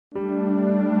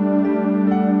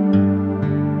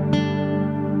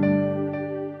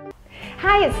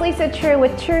Hi, it's Lisa Treu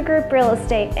with Treu Group Real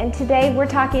Estate, and today we're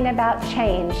talking about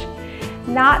change.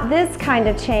 Not this kind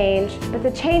of change, but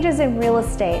the changes in real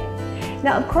estate.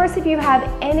 Now, of course, if you have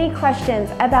any questions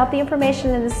about the information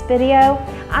in this video,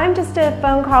 I'm just a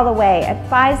phone call away at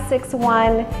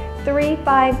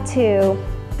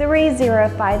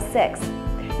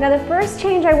 561-352-3056. Now, the first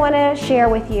change I want to share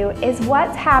with you is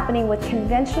what's happening with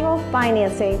conventional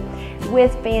financing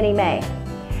with Fannie Mae.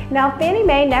 Now, Fannie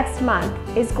Mae next month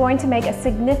is going to make a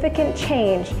significant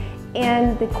change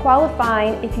in the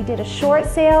qualifying if you did a short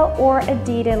sale or a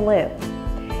deed in lieu.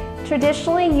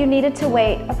 Traditionally, you needed to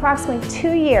wait approximately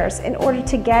 2 years in order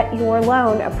to get your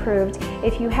loan approved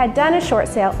if you had done a short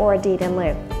sale or a deed in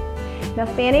lieu. Now,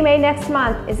 Fannie Mae next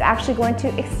month is actually going to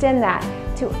extend that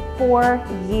to 4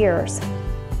 years.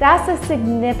 That's a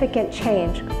significant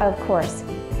change, of course.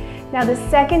 Now, the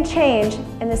second change,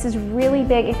 and this is really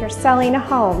big if you're selling a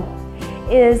home,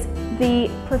 is the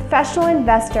professional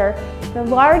investor, the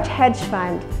large hedge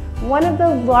fund, one of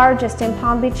the largest in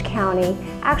Palm Beach County,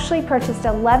 actually purchased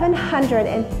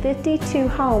 1,152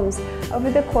 homes over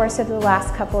the course of the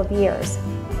last couple of years.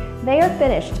 They are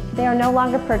finished. They are no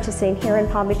longer purchasing here in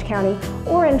Palm Beach County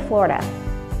or in Florida.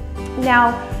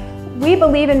 Now, we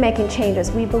believe in making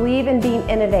changes. We believe in being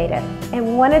innovative.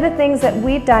 And one of the things that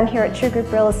we've done here at Treu Group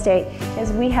Real Estate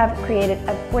is we have created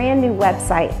a brand new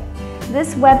website.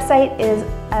 This website is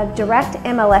a direct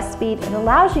MLS feed. It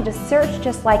allows you to search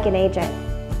just like an agent.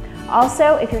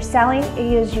 Also, if you're selling, it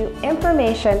gives you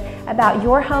information about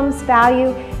your home's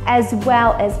value as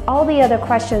well as all the other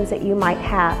questions that you might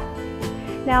have.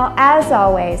 Now, as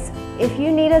always, if you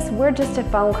need us, we're just a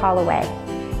phone call away.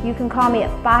 You can call me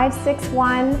at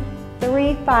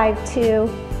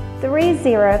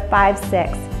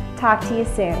 561-352-3056. Talk to you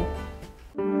soon.